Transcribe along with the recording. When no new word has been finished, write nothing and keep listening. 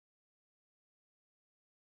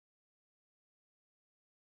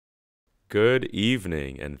Good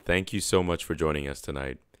evening, and thank you so much for joining us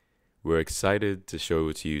tonight. We're excited to show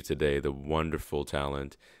to you today the wonderful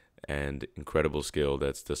talent and incredible skill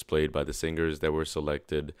that's displayed by the singers that were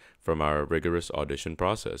selected from our rigorous audition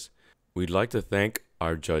process. We'd like to thank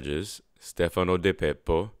our judges, Stefano De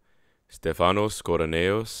Peppo, Stefanos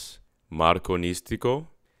Coraneos, Marco Nistico,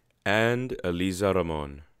 and Elisa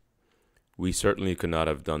Ramon. We certainly could not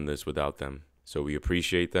have done this without them, so we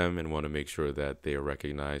appreciate them and want to make sure that they are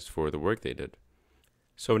recognized for the work they did.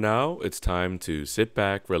 So now it's time to sit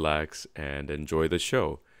back, relax, and enjoy the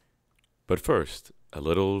show. But first, a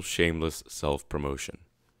little shameless self-promotion.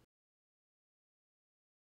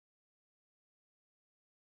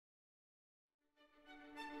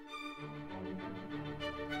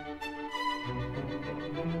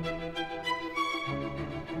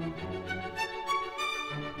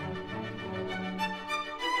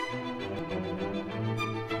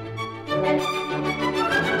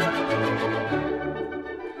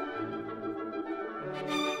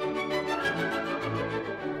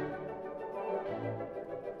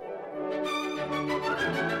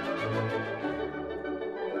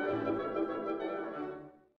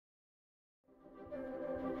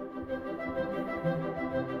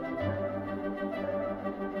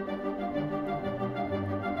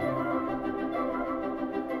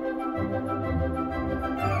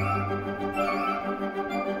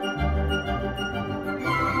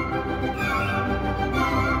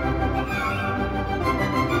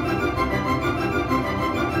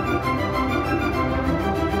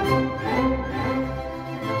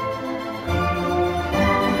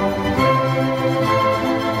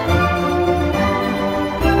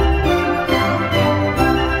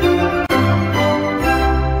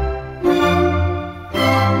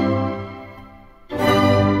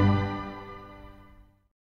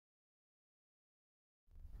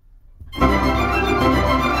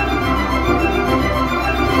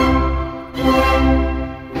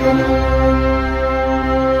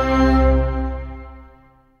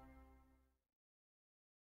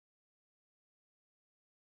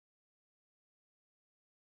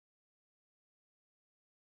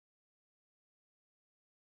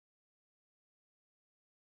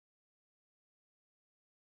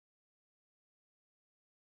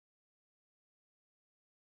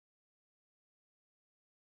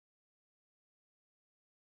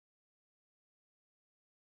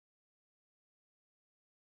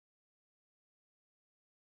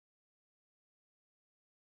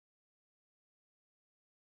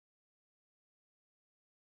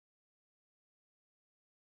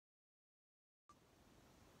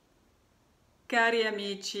 Cari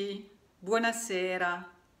amici, buonasera.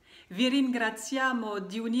 Vi ringraziamo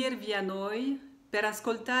di unirvi a noi per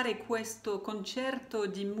ascoltare questo concerto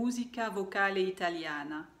di musica vocale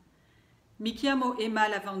italiana. Mi chiamo Irena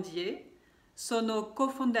Alhazova, sono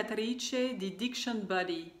cofondatrice di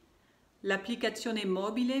DictionBuddy, l'applicazione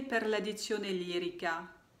mobile per la dizione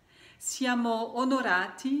lirica. Siamo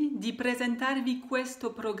onorati di presentarvi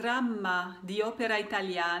questo programma di opera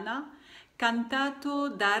italiana cantato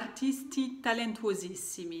da artisti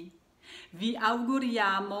talentuosissimi. Vi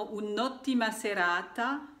auguriamo un'ottima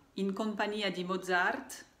serata in compagnia di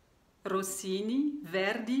Mozart, Rossini,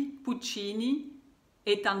 Verdi, Puccini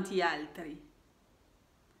e tanti altri.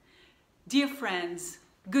 Dear friends,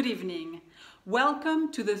 good evening. Welcome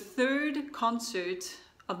to the third concert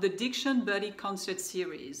of the DictionBuddy Concert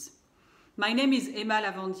Series. My name is Irena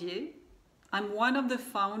Alhazova. I'm one of the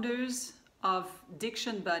founders of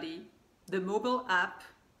DictionBuddy, the mobile app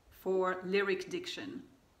for lyric diction.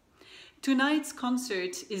 Tonight's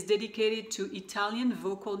concert is dedicated to Italian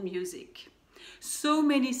vocal music. So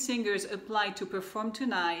many singers applied to perform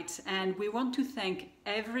tonight, and we want to thank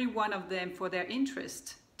every one of them for their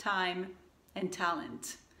interest, time, and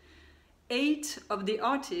talent. 8 of the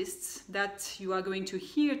artists that you are going to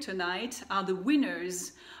hear tonight are the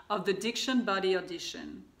winners of the DictionBuddy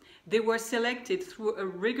audition. They were selected through a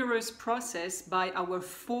rigorous process by our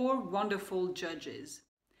 4 wonderful judges.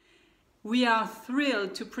 We are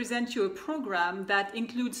thrilled to present you a program that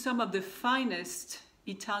includes some of the finest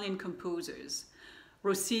Italian composers: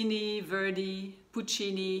 Rossini, Verdi,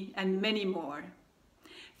 Puccini, and many more.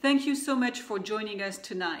 Thank you so much for joining us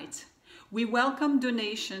tonight. We welcome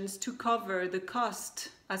donations to cover the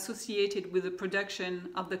cost associated with the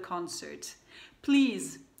production of the concert.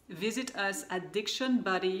 Please visit us at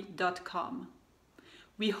DictionBuddy.com.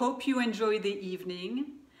 We hope you enjoy the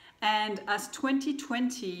evening, and as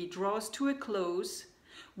 2020 draws to a close,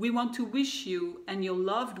 we want to wish you and your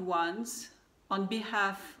loved ones, on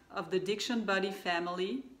behalf of the DictionBuddy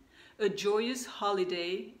family, a joyous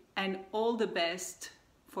holiday and all the best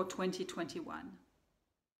for 2021.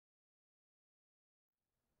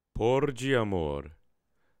 Porgi amor.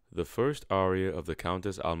 The first aria of the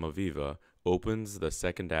Countess Almaviva opens the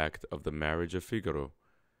second act of The Marriage of Figaro.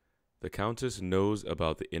 The Countess knows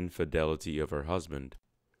about the infidelity of her husband.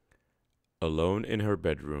 Alone in her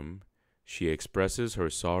bedroom, she expresses her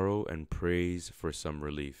sorrow and prays for some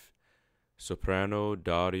relief. Soprano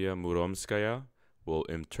Daria Muromskaia will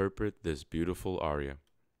interpret this beautiful aria.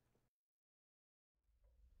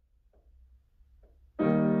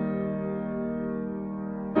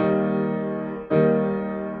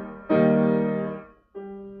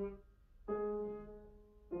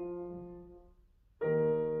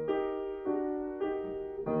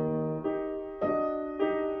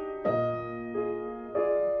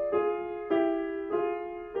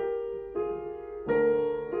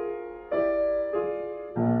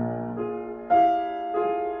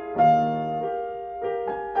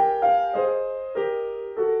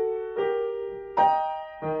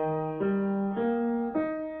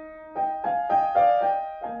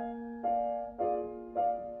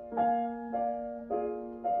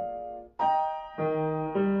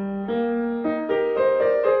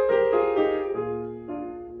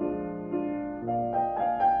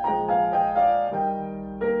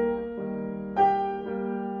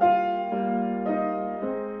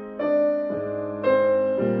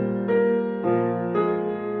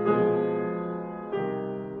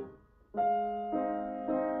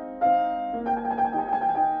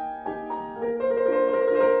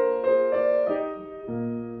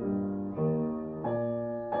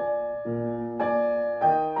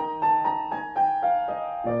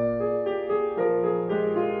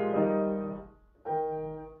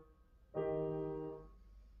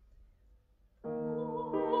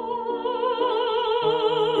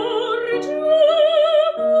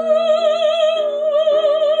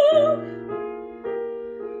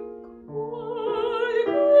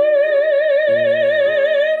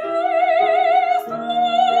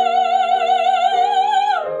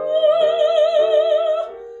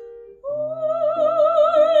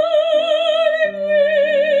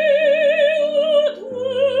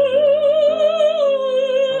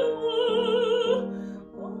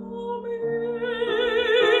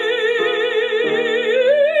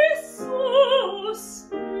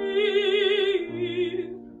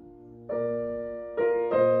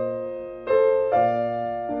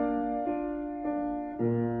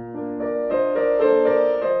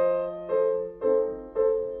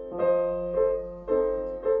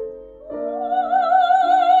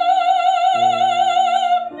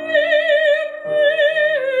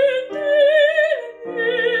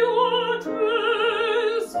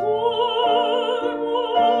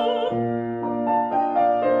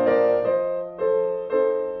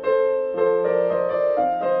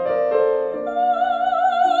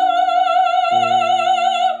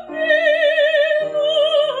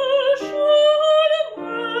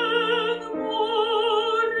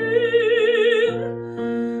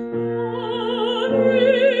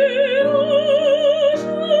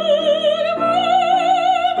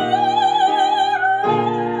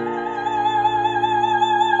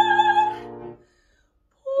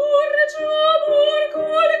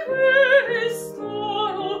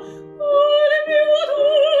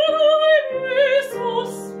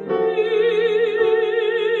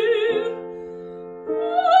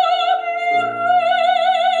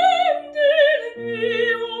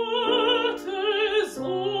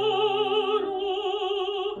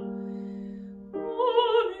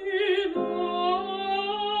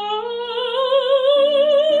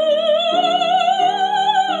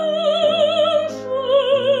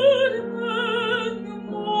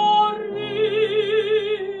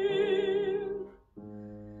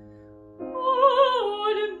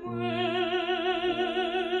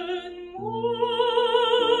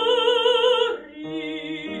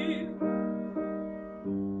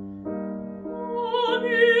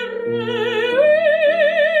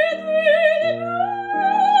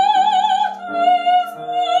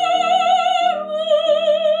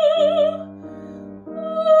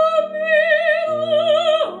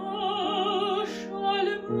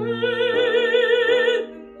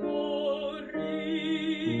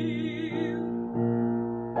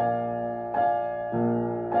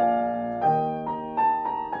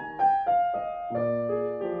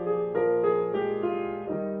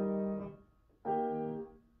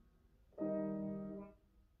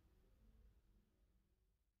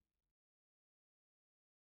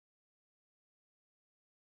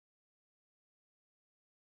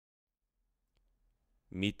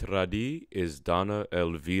 Mitradi is Donna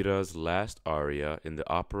Elvira's last aria in the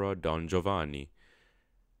opera Don Giovanni.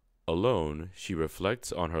 Alone, she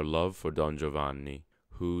reflects on her love for Don Giovanni,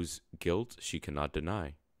 whose guilt she cannot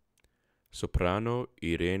deny. Soprano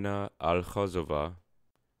Irena Alhazova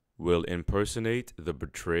will impersonate the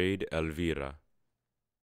betrayed Elvira.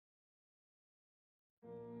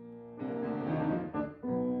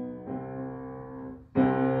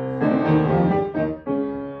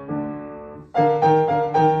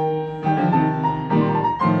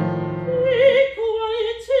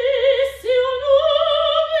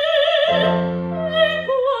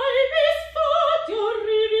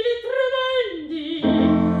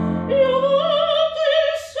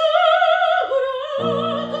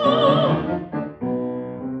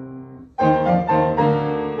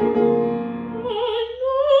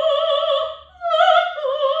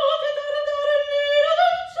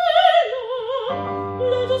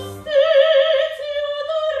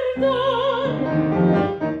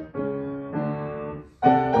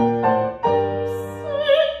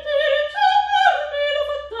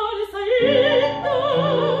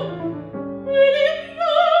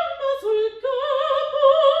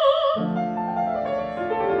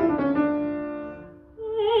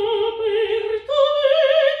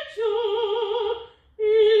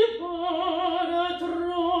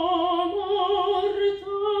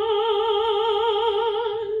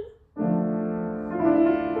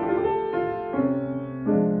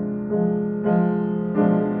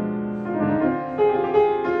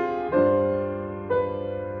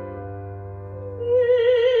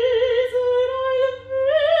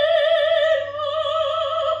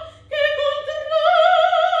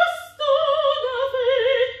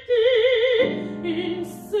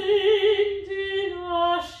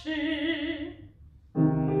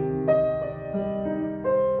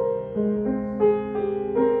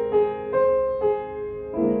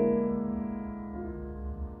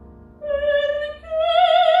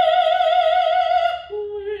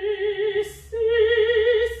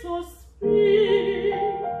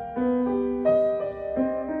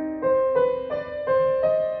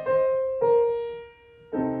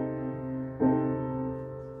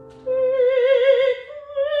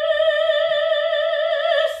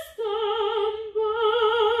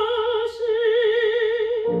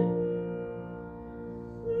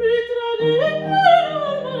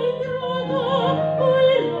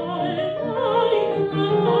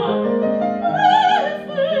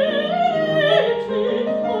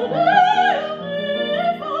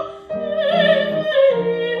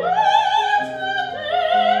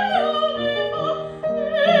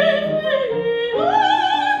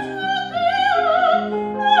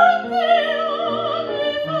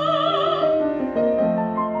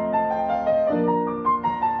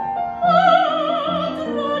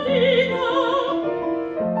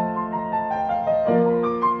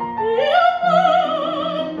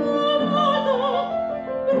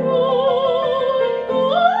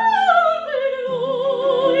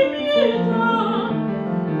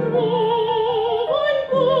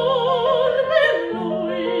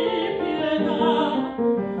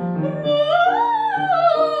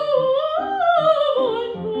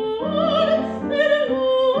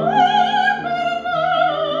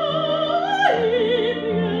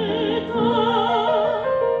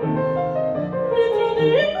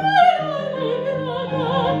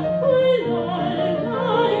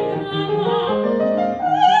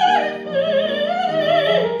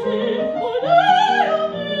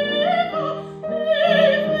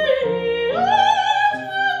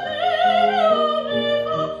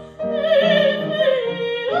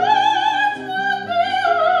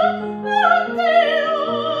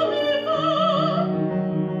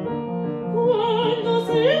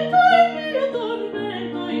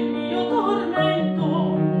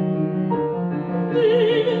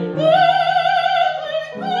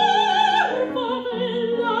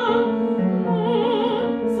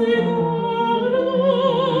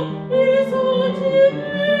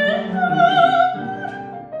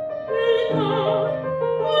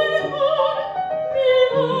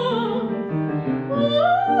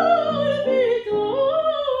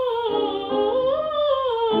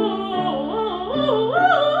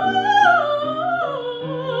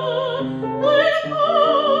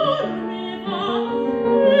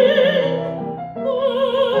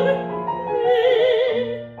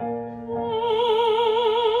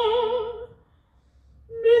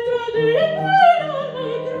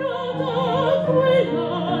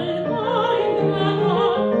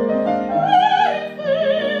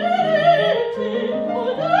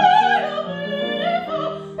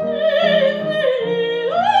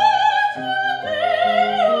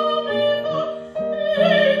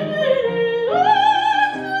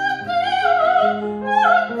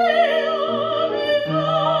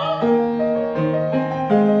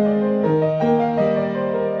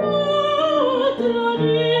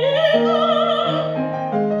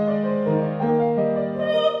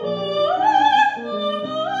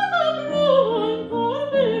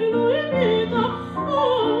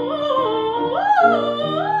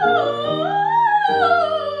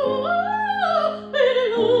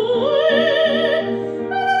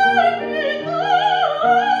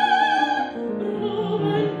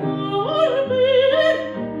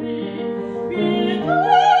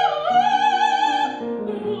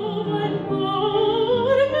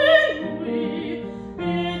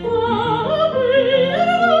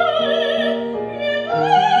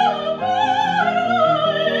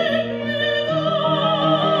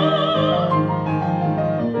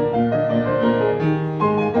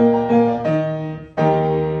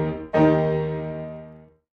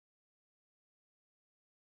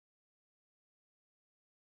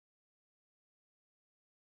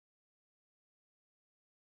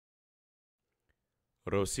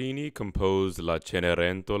 Rossini composed La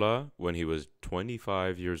Cenerentola when he was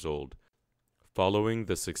 25 years old, following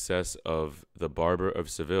the success of The Barber of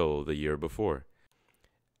Seville the year before.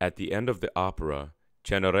 At the end of the opera,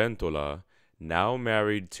 Cenerentola, now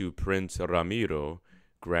married to Prince Ramiro,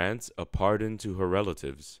 grants a pardon to her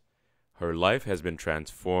relatives. Her life has been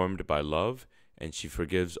transformed by love, and she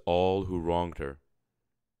forgives all who wronged her.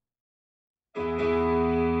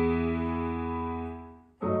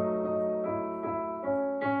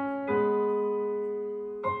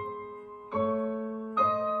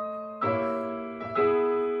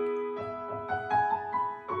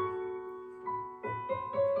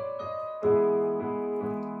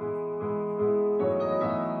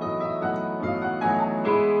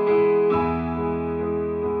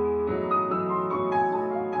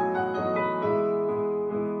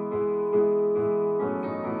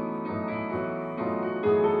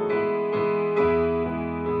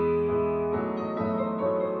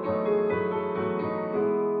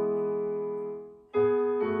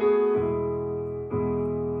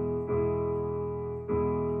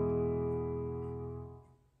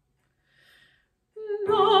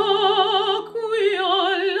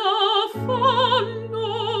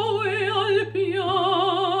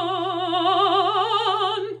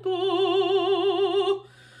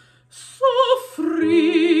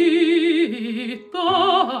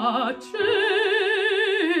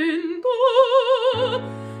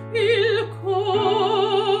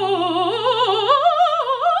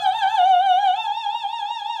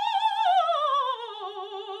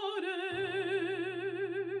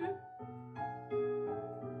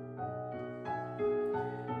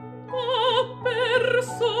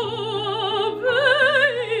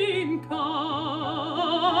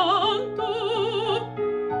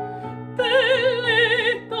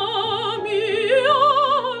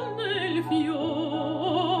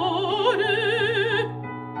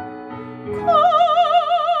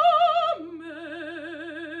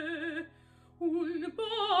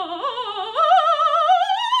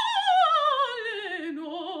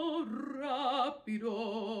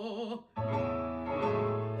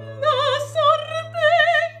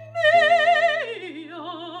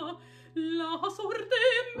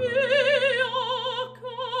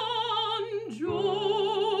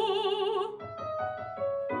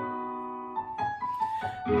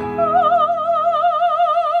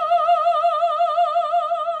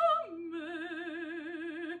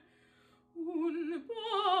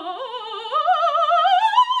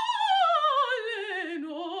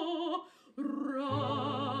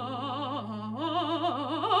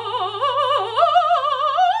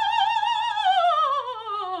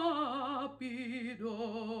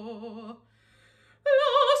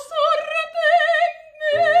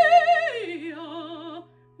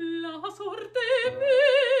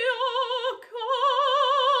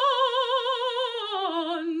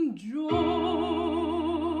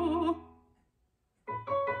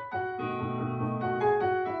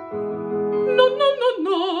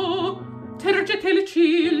 Tergete il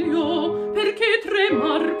ciglio, perché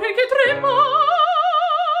tremar, perché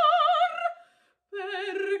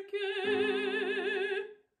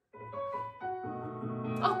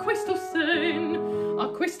a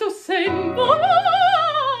questo sen volate,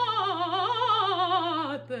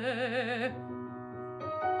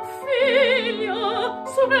 figlia,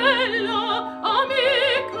 sorella,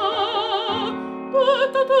 amica,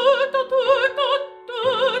 tutto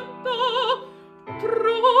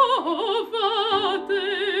trovate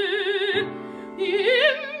in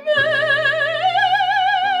me,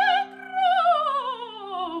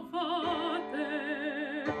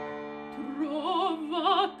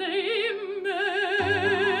 trovate in me.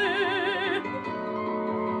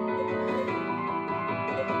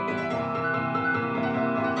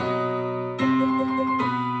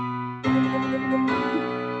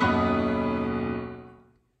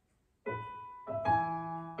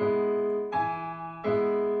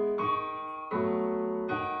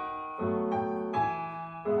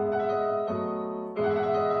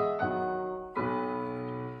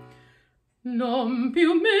 Non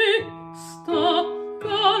più me sta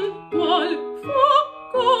accanto al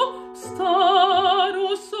fuoco,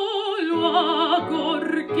 starò solo a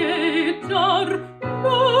gorgheggiar,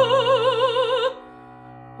 no,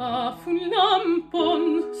 a un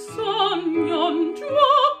lampon sogno un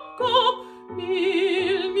gioco,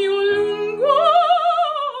 il mio lungo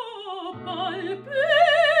palpitar.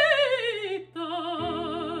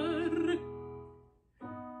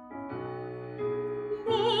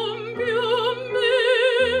 Non più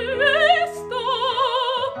me sta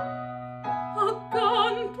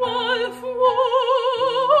accanto al fuoco,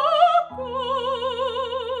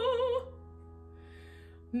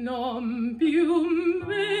 non più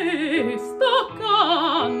me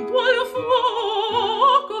staccanto al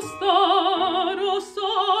fuoco starò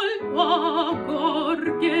sol a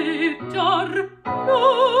gorgheggiar,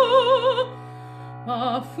 no,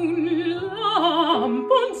 a un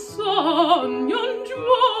lampo, un sogno, un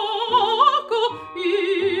gioco,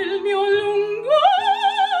 il mio lungo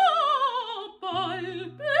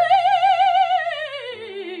palpitar.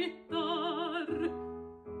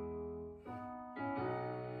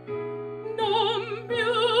 Non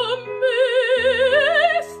più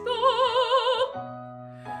me sto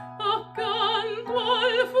accanto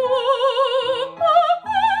al fuoco,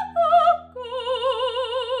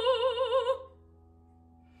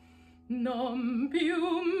 non più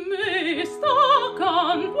me sto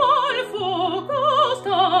accanto al fuoco,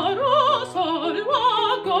 starò solo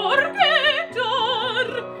a gorgheggiar,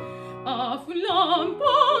 a un lampo,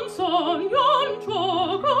 un sogno, un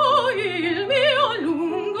gioco, il mio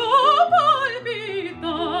lungo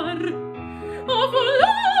palpitar. A un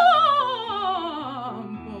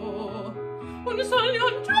lampo, un sogno,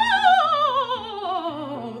 un gioco,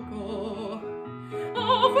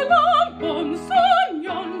 a un lampo, un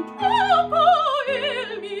sogno, un gioco,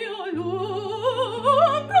 il mio lungo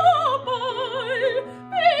palpitar.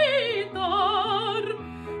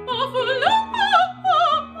 A un lampo,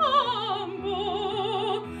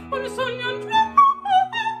 un sogno, un gioco,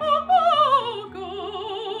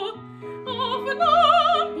 a un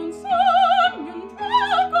lampo, un sogno, un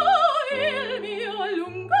gioco, il mio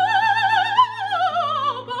lungo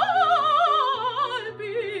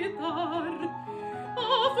palpitar. A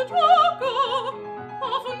un gioco, a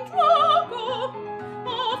un gioco, a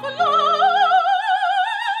un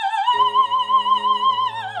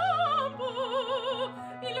lampo,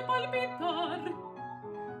 il palpitar.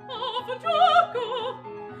 A un gioco,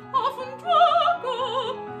 a un gioco,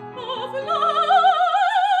 a un lampo,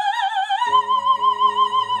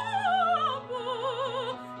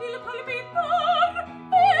 il palpitar,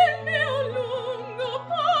 il mio lungo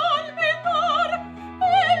palpitar,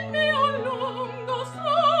 il mio lungo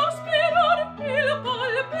sospirar, il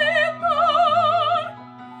palpitar.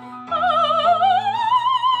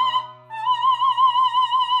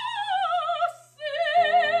 Sì.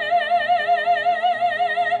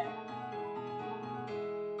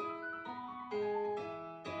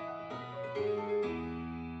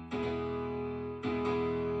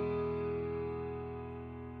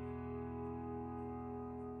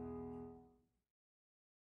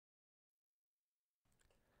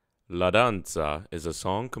 La Danza is a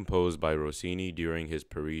song composed by Rossini during his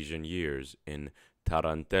Parisian years in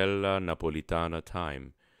Tarantella Napolitana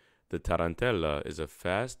time. The tarantella is a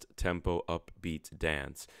fast-tempo upbeat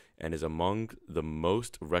dance and is among the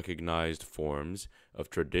most recognized forms of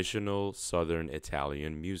traditional southern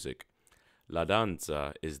Italian music. La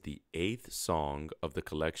Danza is the 8th song of the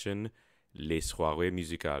collection Les Soirées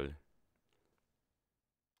Musicales.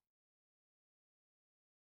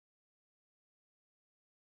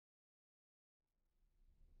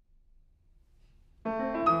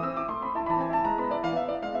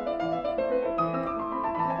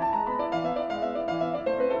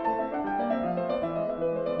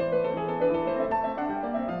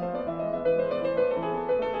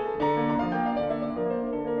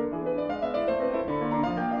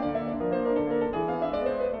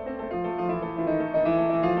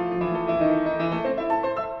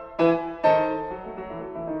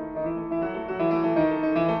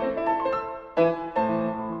 La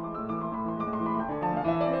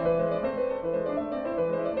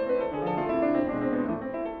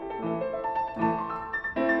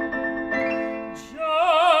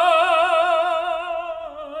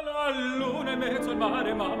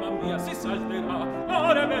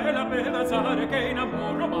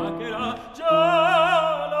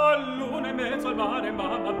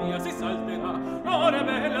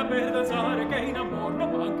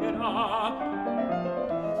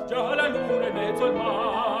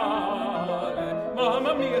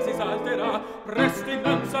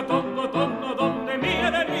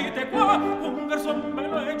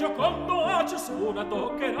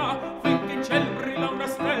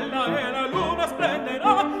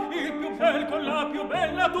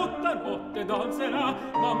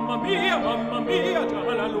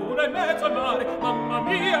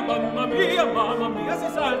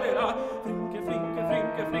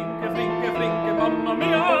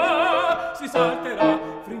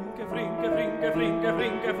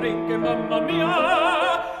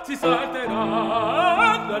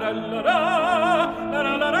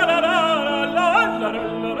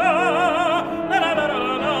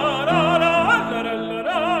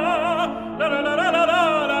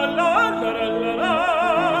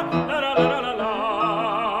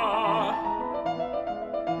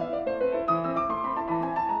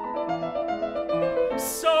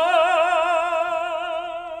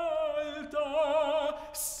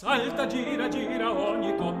salta, gira, gira,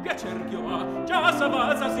 ogni coppia cerchio va, già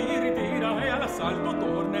s'avanza, si ritira e all'assalto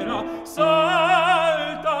tornerà.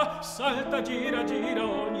 Salta, salta, gira, gira,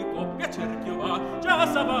 ogni coppia cerchio va, già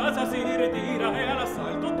s'avanza, si ritira e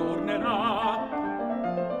all'assalto tornerà.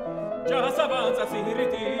 Già s'avanza, si ritira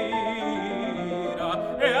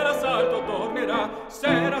e all'assalto tornerà.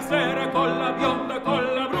 Sera, sera, con la bionda, con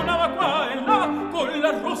la bruna va qua e là, con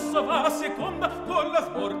la rossa va a seconda, con la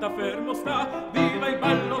sporta fermo sta. Viva il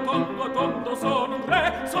ballo tondo a tondo, sono un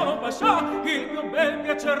re, sono un pascià, il più bel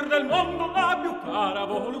piacer del mondo, la più cara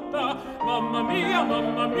voluttà. Mamma mia,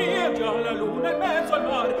 già la luna in mezzo al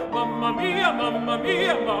mare. Mamma mia,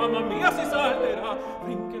 si salterà.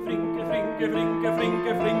 Frinche, frinche, frinche, frinche,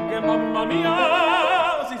 frinche, frinche, mamma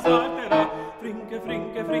mia, si salterà. Frinche,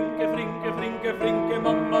 frinche, frinche, frinche, frinche, frinche,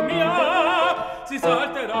 mamma mia, si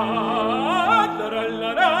salterà. La la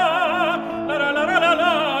la la, la la la la la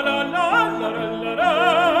la la la la la la.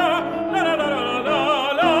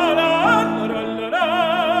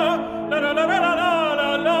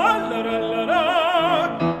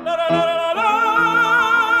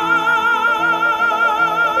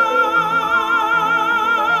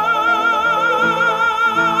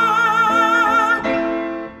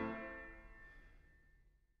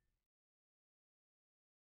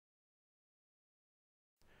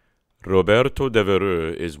 Roberto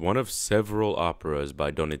Devereux is one of several operas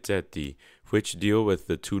by Donizetti which deal with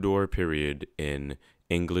the Tudor period in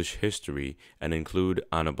English history and include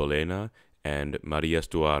Anna Bolena and Maria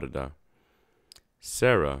Stuarda.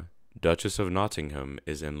 Sarah, Duchess of Nottingham,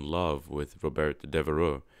 is in love with Roberto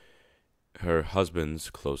Devereux, her husband's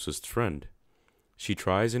closest friend. She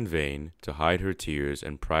tries in vain to hide her tears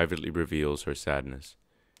and privately reveals her sadness.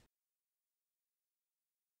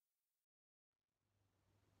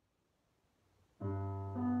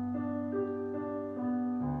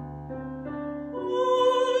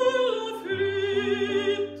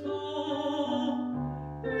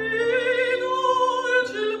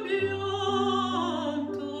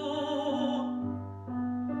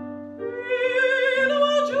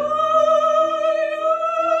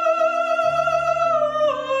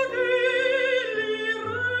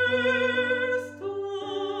 Sto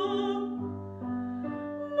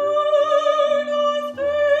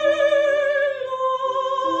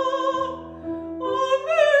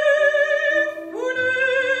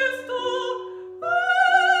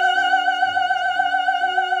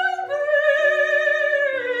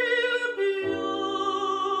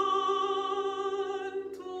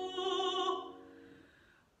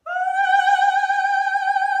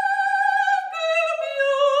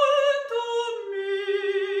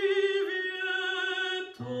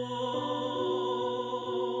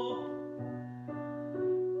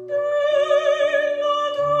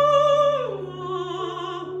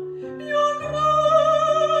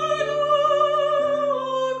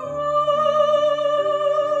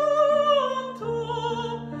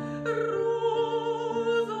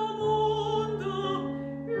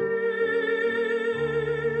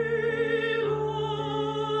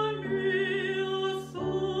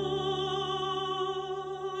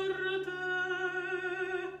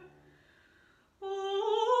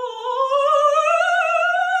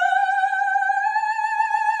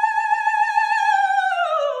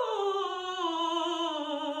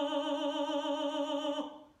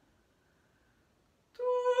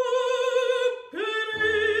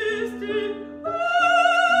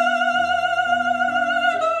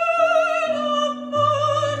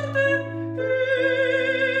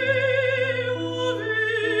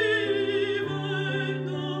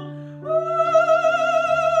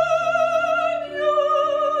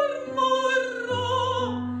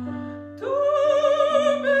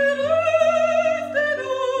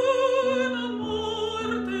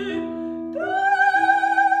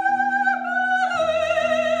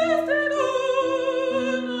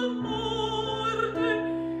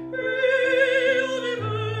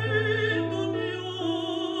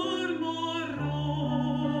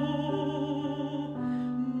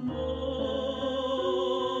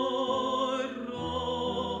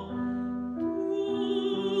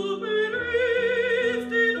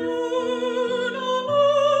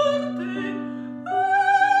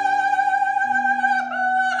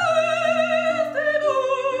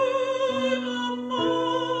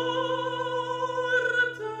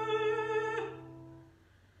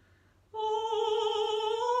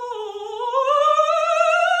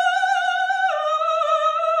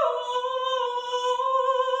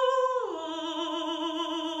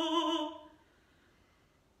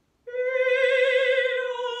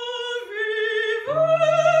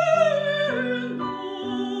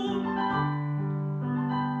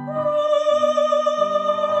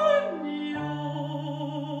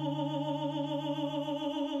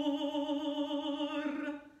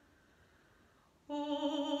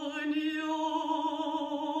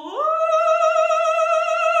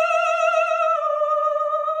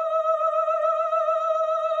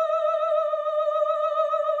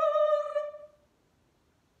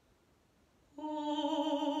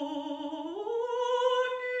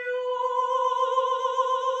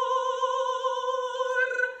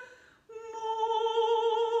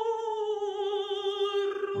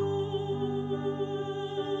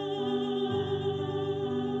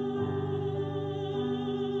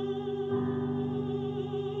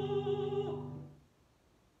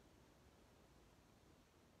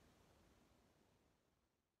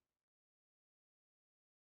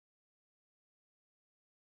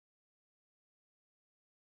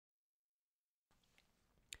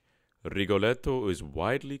Rigoletto is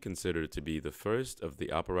widely considered to be the first of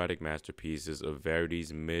the operatic masterpieces of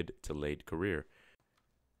Verdi's mid to late career.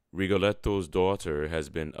 Rigoletto's daughter has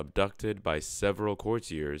been abducted by several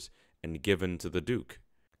courtiers and given to the Duke.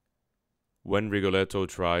 When Rigoletto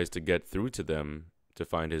tries to get through to them to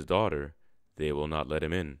find his daughter, they will not let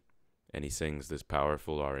him in, and he sings this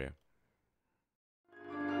powerful aria.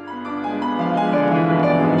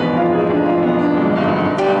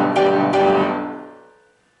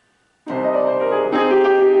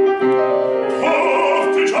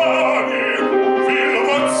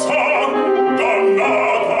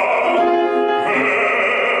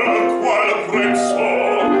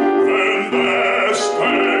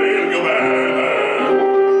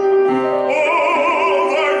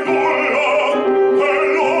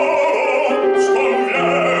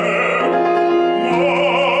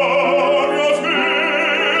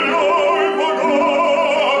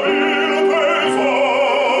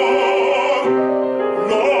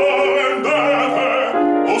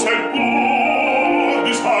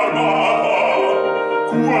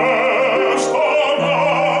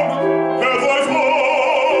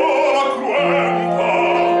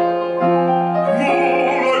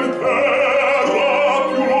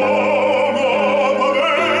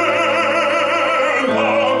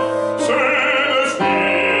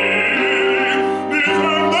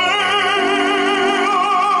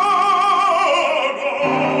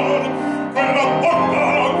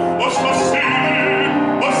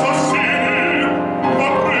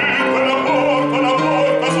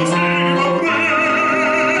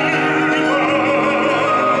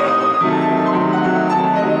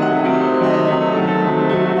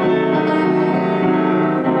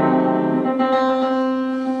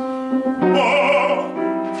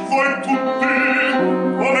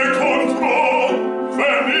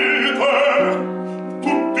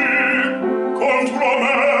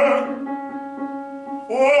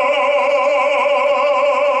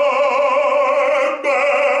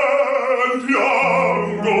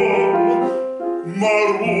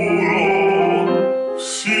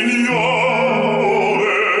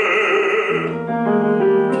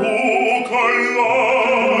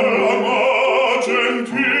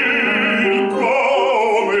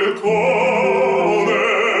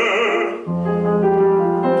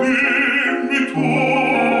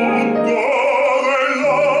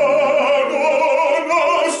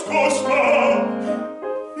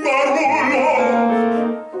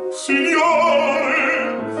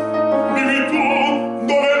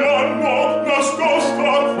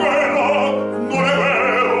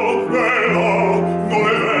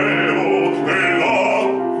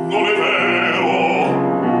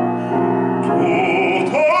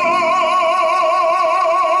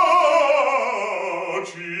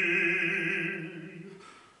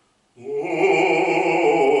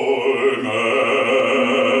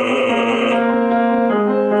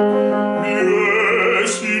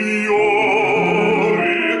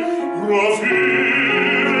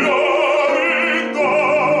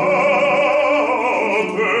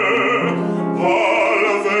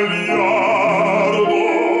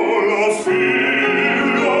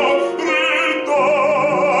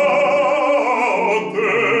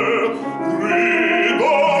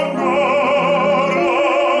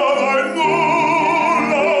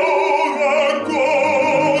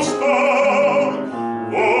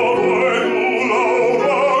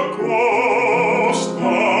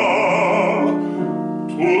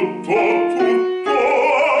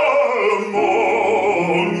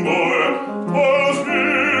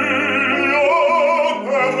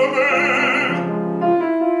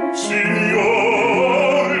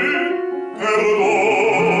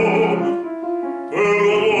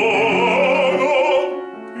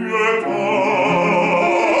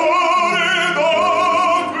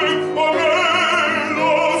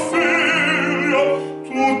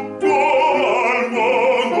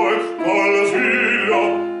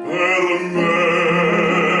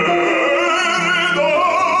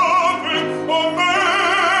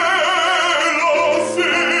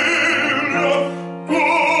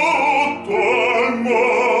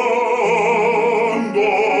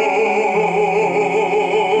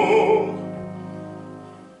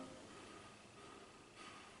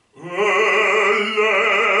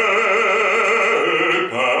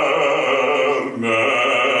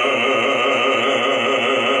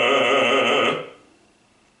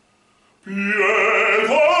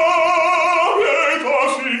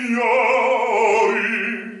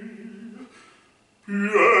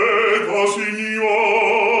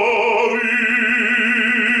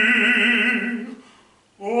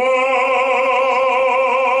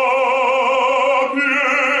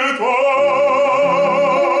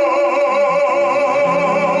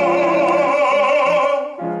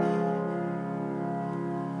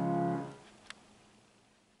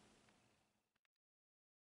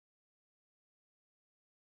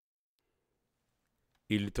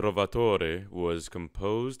 Il Trovatore was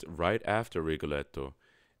composed right after Rigoletto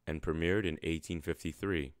and premiered in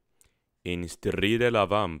 1853. In Stride la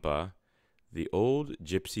Vampa, the old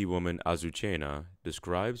gypsy woman Azucena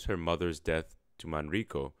describes her mother's death to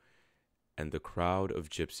Manrico and the crowd of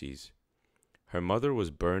gypsies. Her mother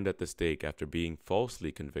was burned at the stake after being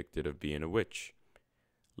falsely convicted of being a witch.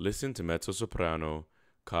 Listen to mezzo-soprano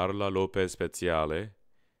Carla Lopez-Speziale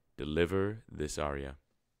deliver this aria.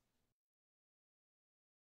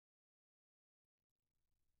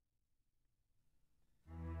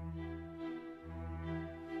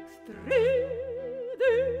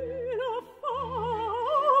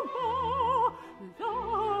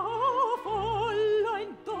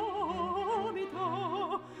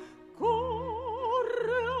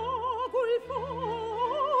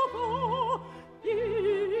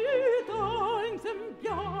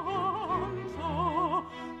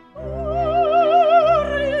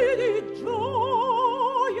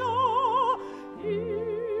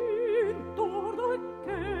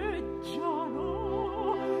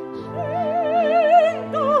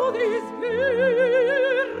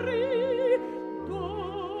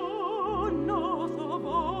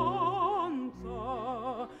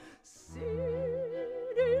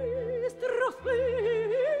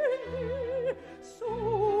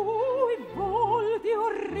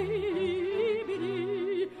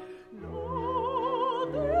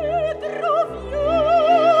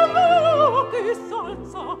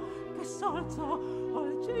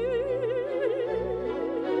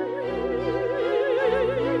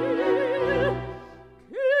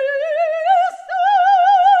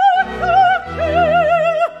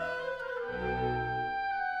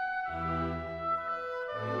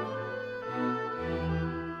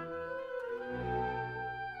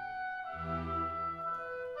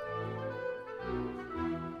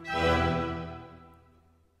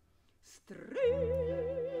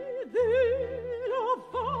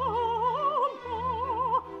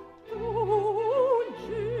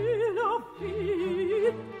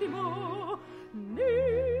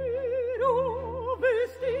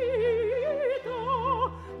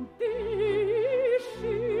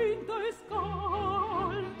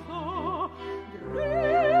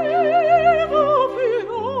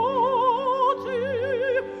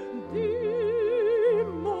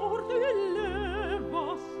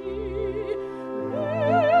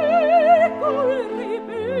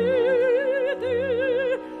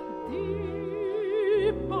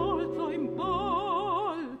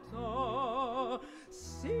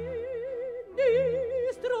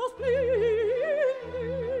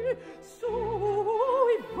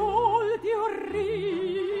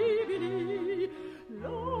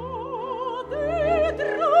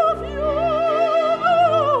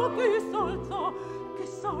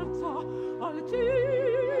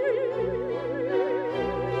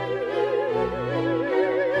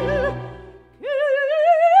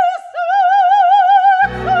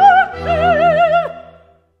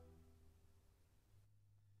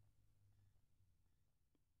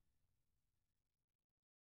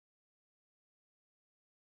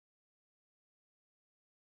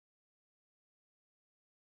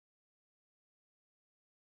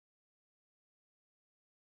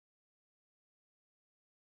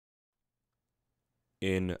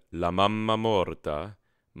 In La Mamma Morta,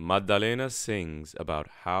 Maddalena sings about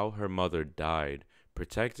how her mother died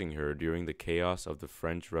protecting her during the chaos of the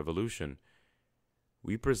French Revolution.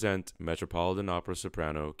 We present Metropolitan Opera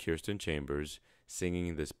soprano Kirsten Chambers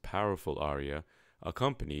singing this powerful aria,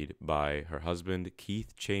 accompanied by her husband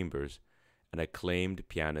Keith Chambers, an acclaimed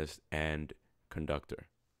pianist and conductor.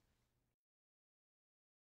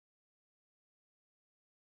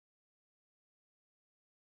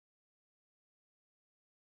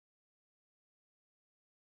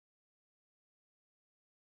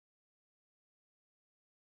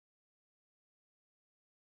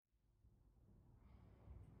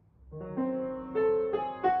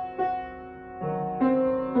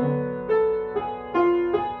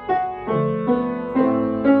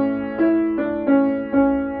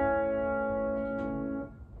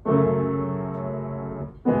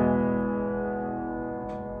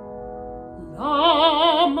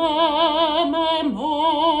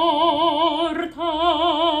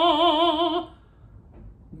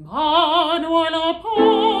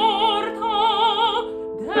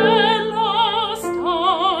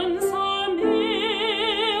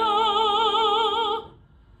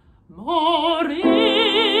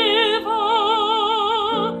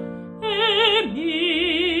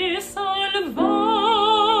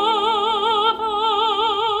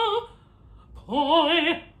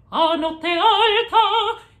 notte alta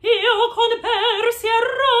io con persi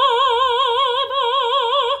errava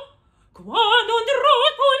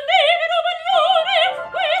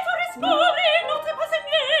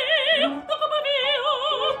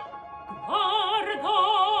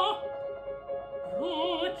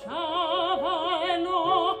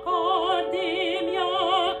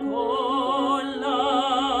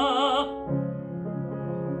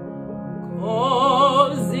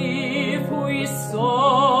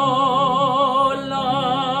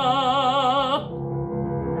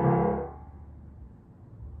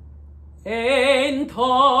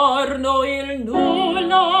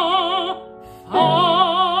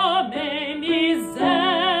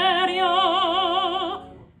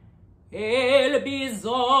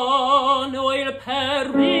bisogno, il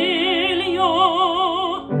periglio,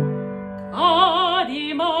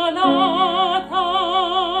 cadi malata,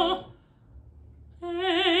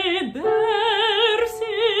 e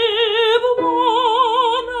bersi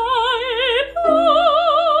buona e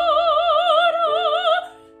pura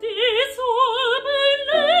di sua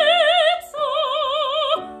bellezza,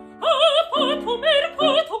 ha fatto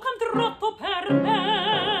mercato contratto per me.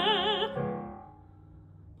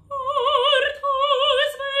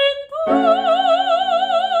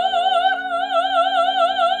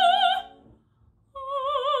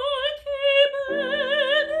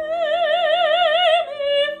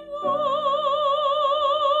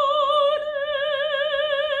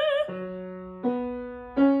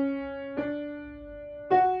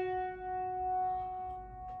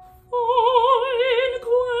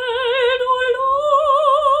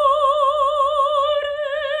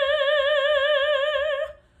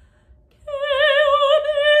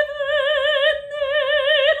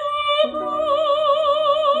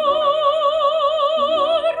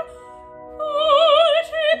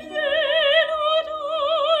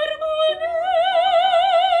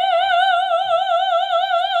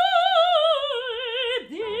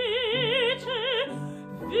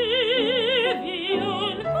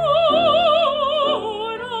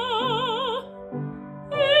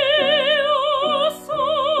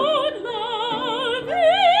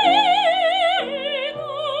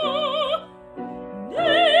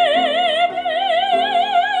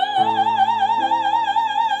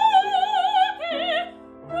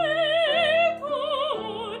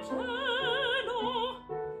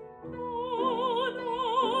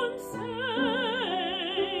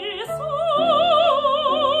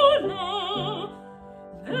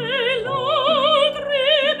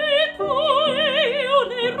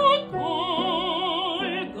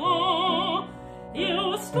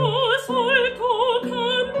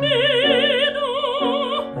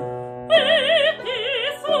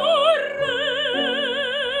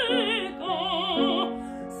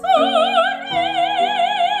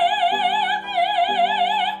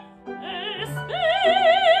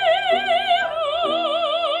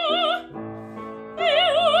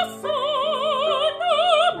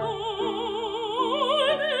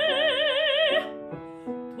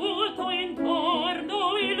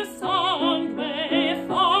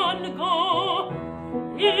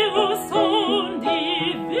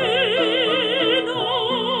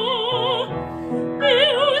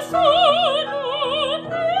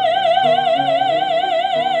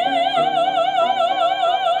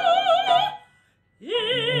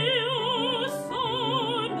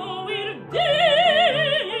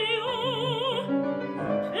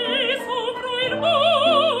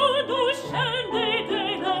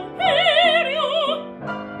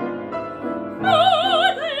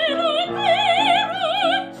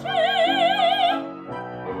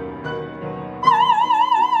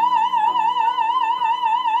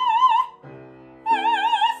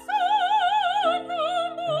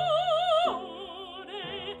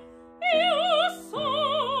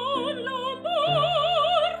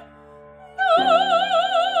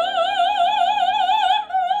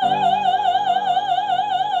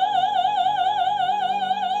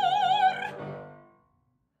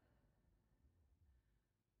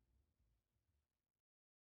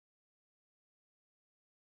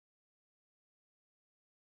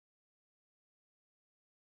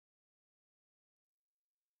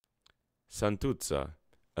 Santuzza,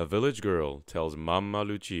 a village girl, tells Mamma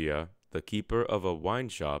Lucia, the keeper of a wine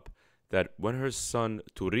shop, that when her son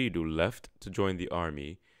Turidu left to join the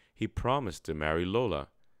army, he promised to marry Lola.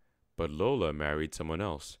 But Lola married someone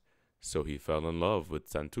else, so he fell in love with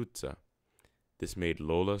Santuzza. This made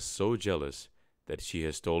Lola so jealous that she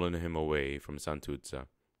has stolen him away from Santuzza.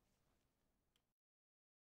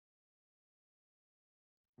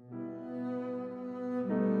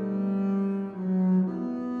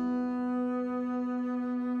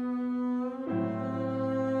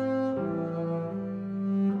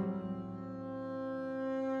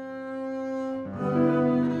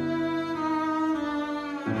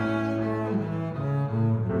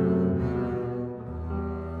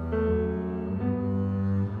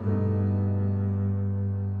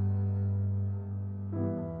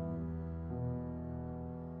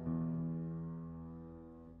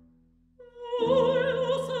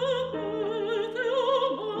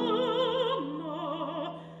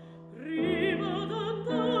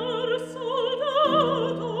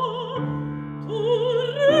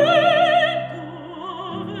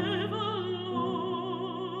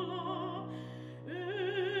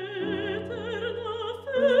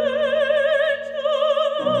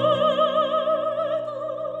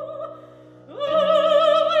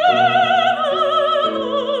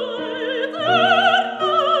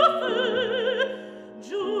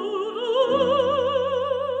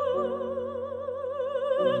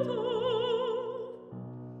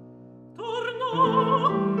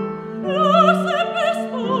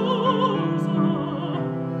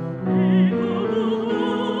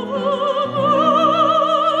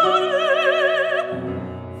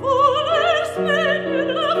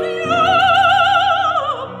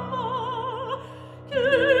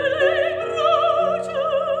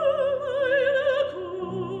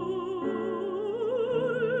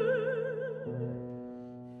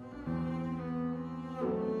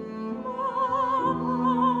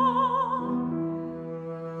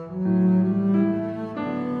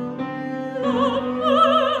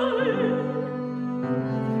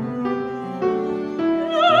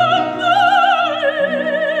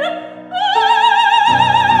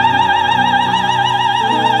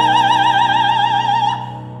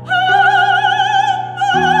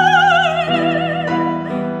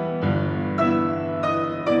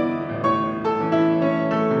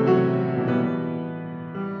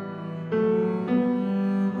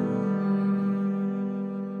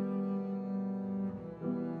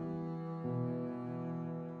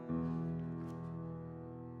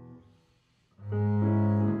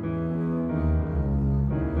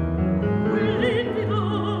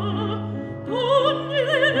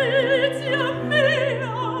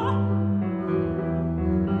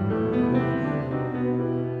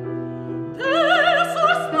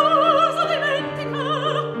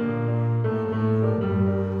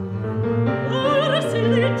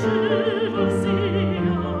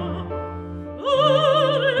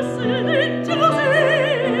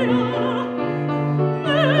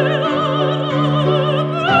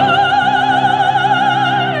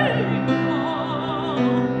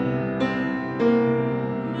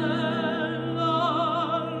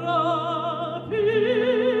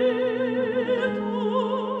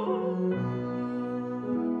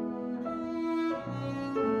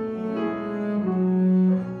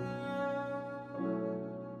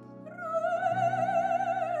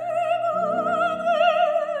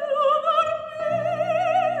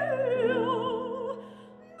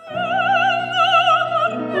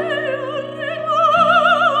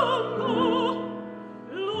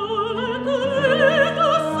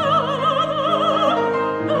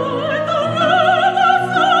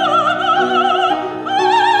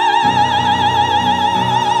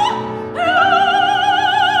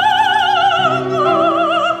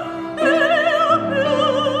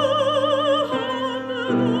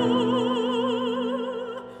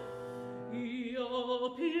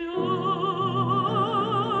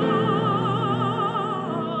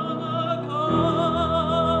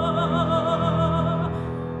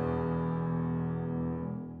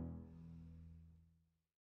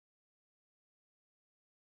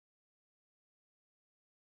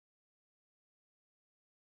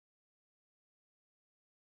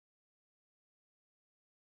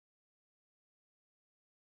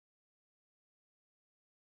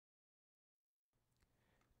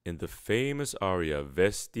 In the famous aria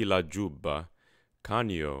Vesti la giubba,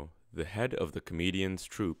 Canio, the head of the comedian's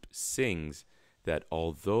troupe, sings that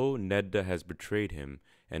although Nedda has betrayed him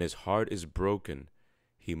and his heart is broken,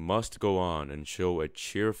 he must go on and show a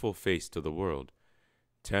cheerful face to the world.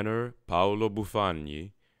 Tenor Paolo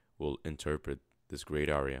Buffagni will interpret this great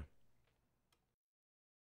aria.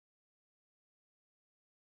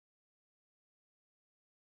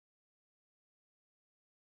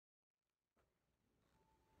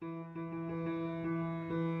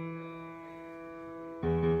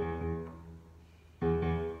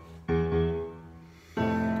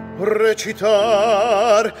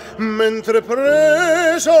 Recitar mentre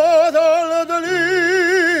preso dal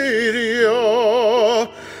delirio,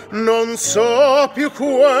 non so più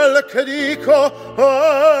quel che dico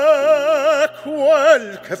e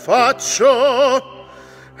quel che faccio,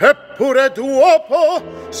 eppure dopo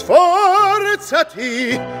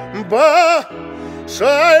sforzati, bah,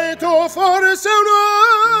 sei tu forse un uomo.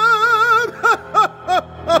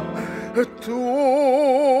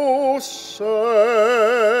 Tu sei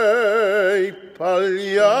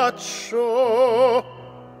pagliaccio.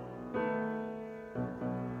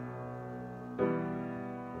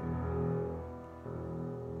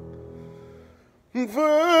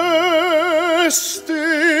 Vesti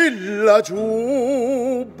la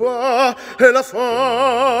giubba e la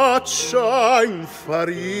faccia in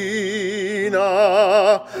farina,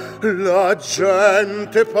 la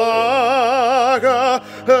gente paga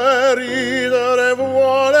e ridere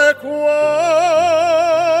vuole qua,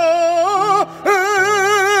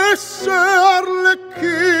 e se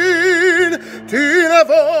Arlecchin ti ne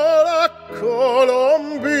vola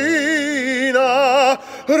colombina,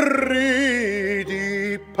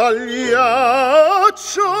 ridi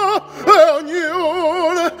pagliaccio e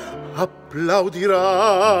ognuno applaudirà.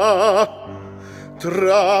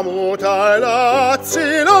 Tramuta e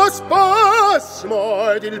lazzi lo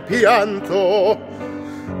spasmo ed il pianto,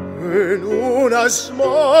 in una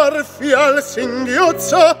smorfia al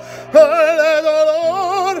singhiozzo e le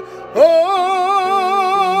dolor.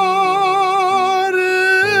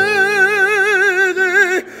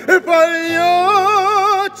 Ridi pagliaccio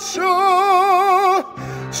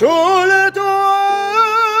sulle tue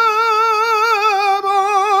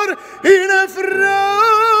amor ineffrata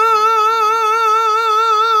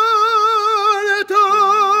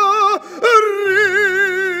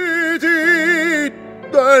ridi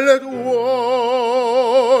del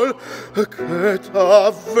duol che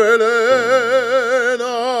t'avvelena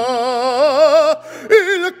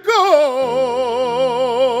il cor.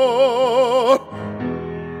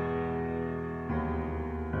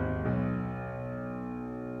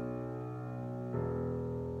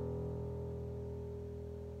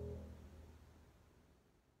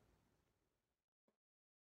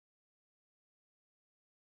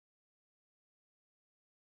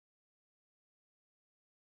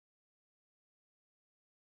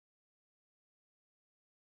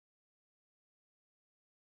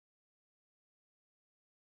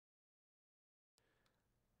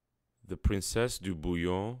 The Princess du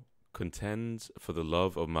Bouillon contends for the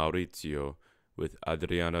love of Maurizio with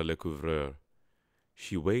Adriana Lecouvreur.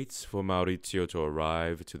 She waits for Maurizio to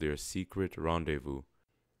arrive to their secret rendezvous.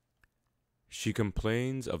 She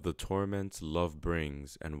complains of the torments love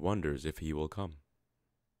brings and wonders if he will come.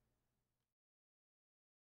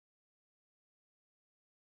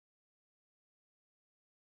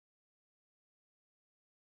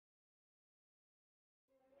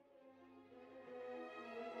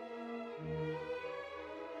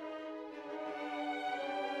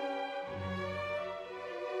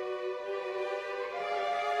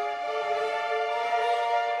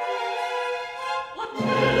 What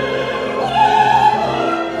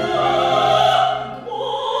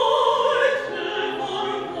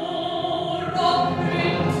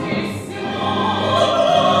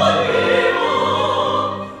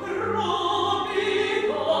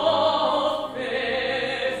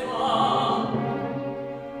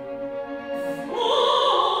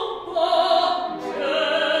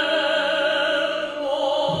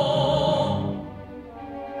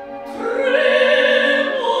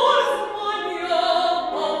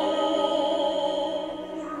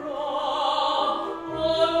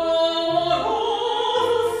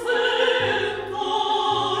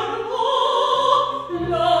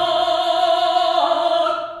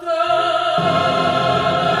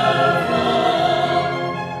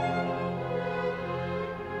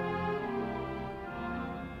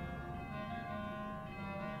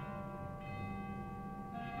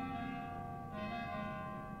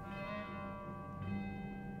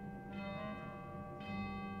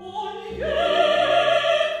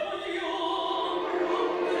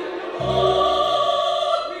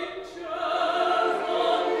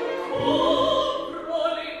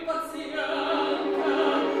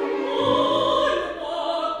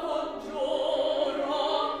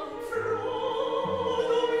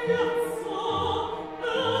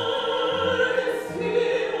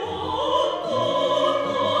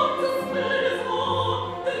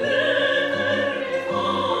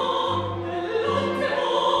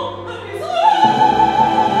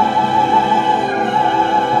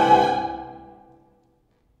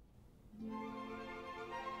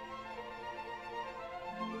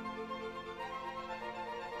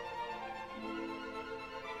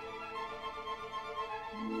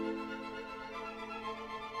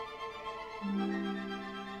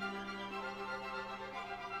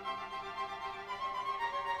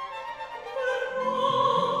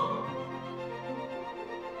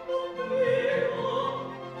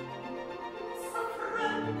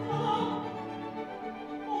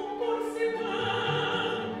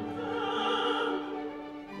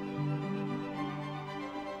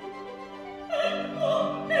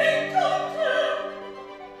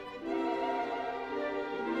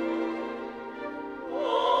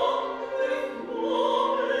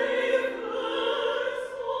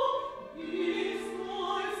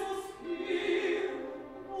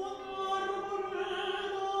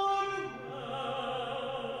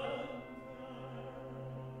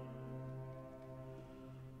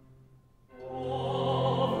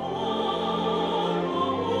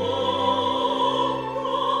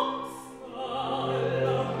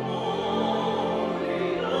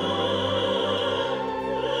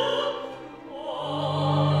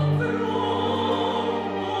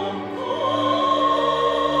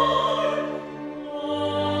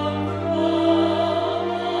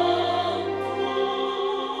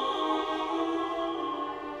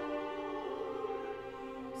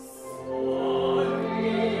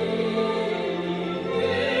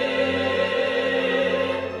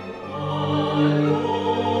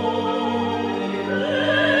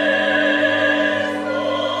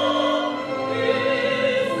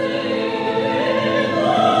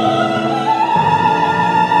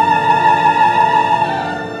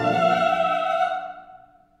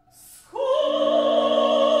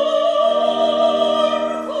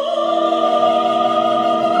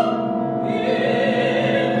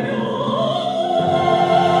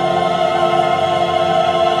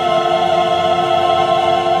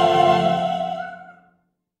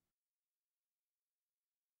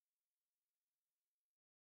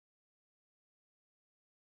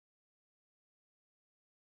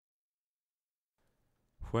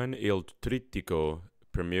When Il Trittico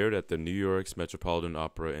premiered at the New York's Metropolitan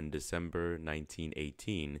Opera in December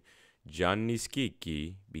 1918, Gianni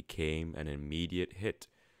Schicchi became an immediate hit.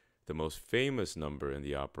 The most famous number in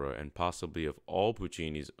the opera, and possibly of all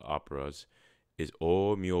Puccini's operas, is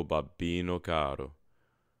O mio babbino caro.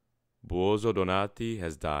 Buoso Donati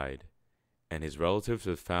has died, and his relatives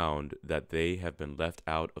have found that they have been left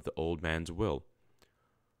out of the old man's will.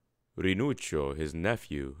 Rinuccio, his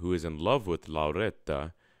nephew, who is in love with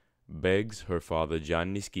Lauretta, begs her father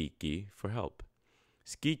Gianni Schicchi for help.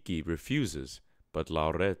 Schicchi refuses, but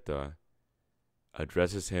Lauretta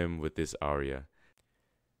addresses him with this aria,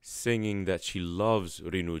 singing that she loves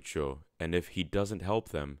Rinuccio, and if he doesn't help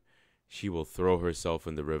them, she will throw herself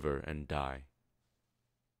in the river and die.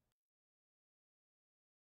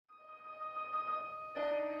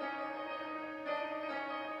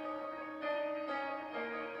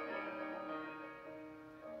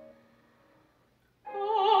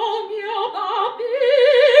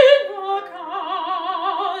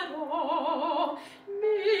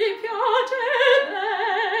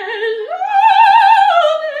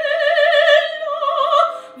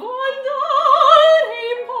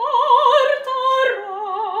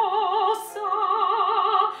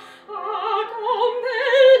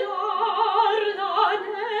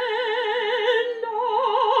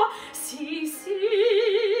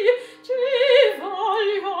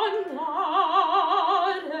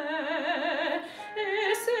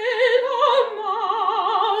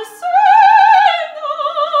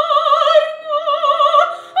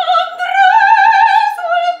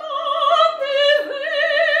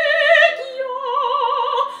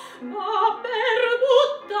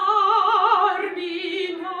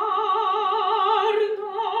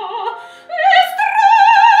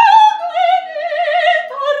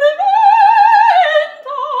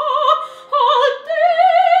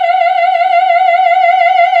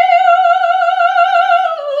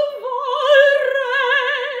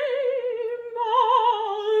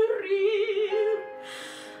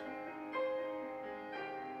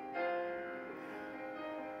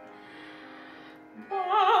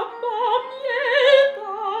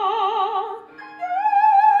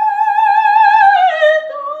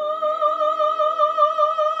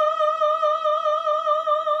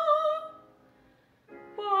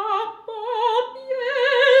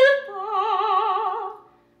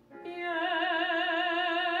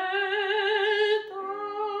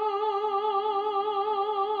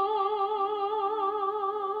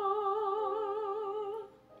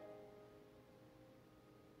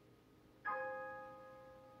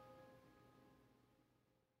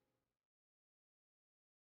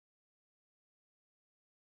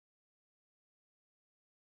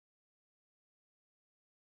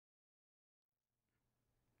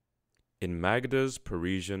 In Magda's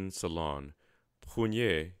Parisian salon,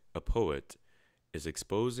 Prunier, a poet, is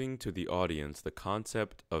exposing to the audience the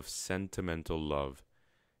concept of sentimental love.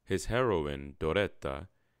 His heroine, Doretta,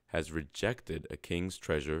 has rejected a king's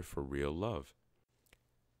treasure for real love.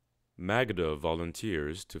 Magda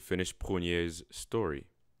volunteers to finish Prunier's story.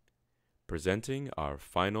 Presenting our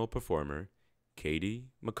final performer, Katie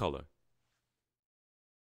McCullough.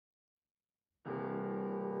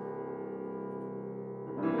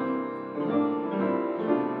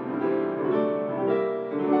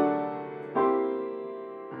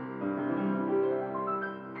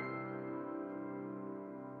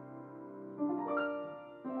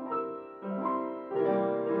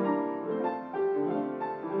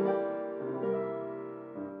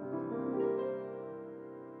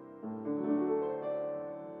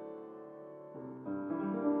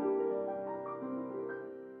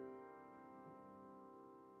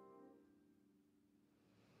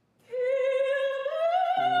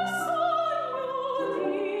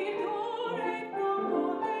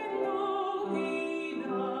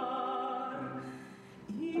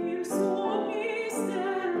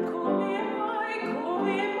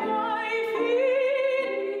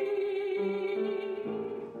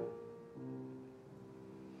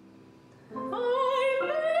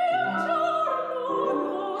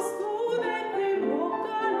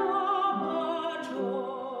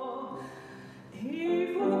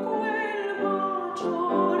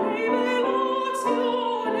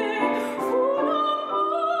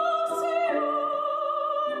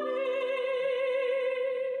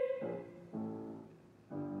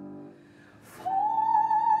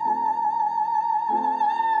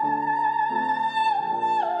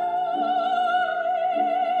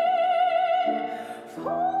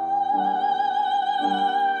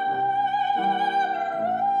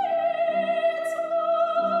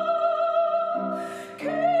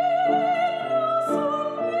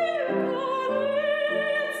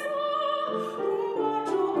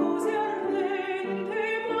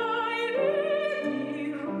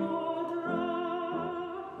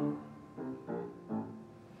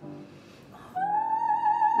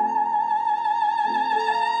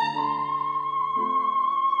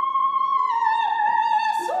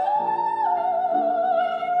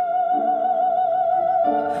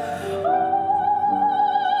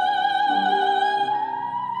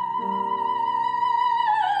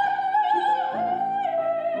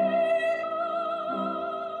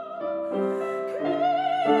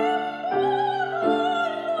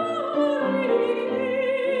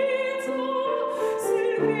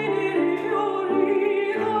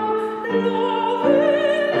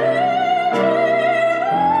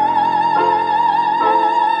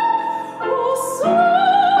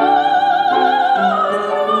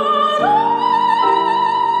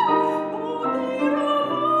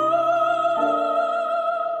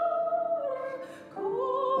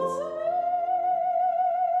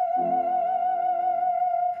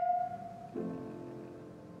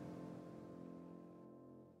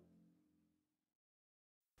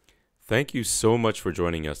 Thank you so much for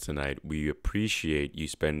joining us tonight. We appreciate you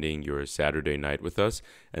spending your Saturday night with us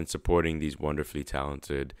and supporting these wonderfully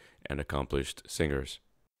talented and accomplished singers.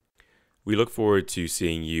 We look forward to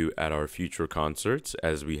seeing you at our future concerts,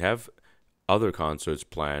 as we have other concerts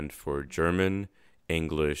planned for German,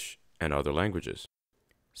 English, and other languages.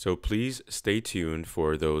 So please stay tuned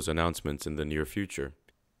for those announcements in the near future.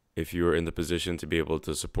 If you are in the position to be able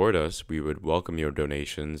to support us, we would welcome your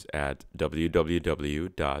donations at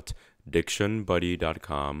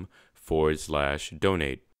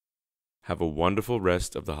www.DictionBuddy.com/donate. Have a wonderful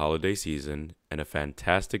rest of the holiday season and a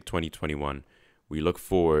fantastic 2021. We look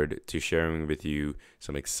forward to sharing with you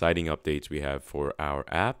some exciting updates we have for our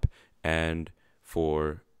app and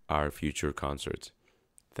for our future concerts.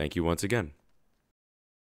 Thank you once again.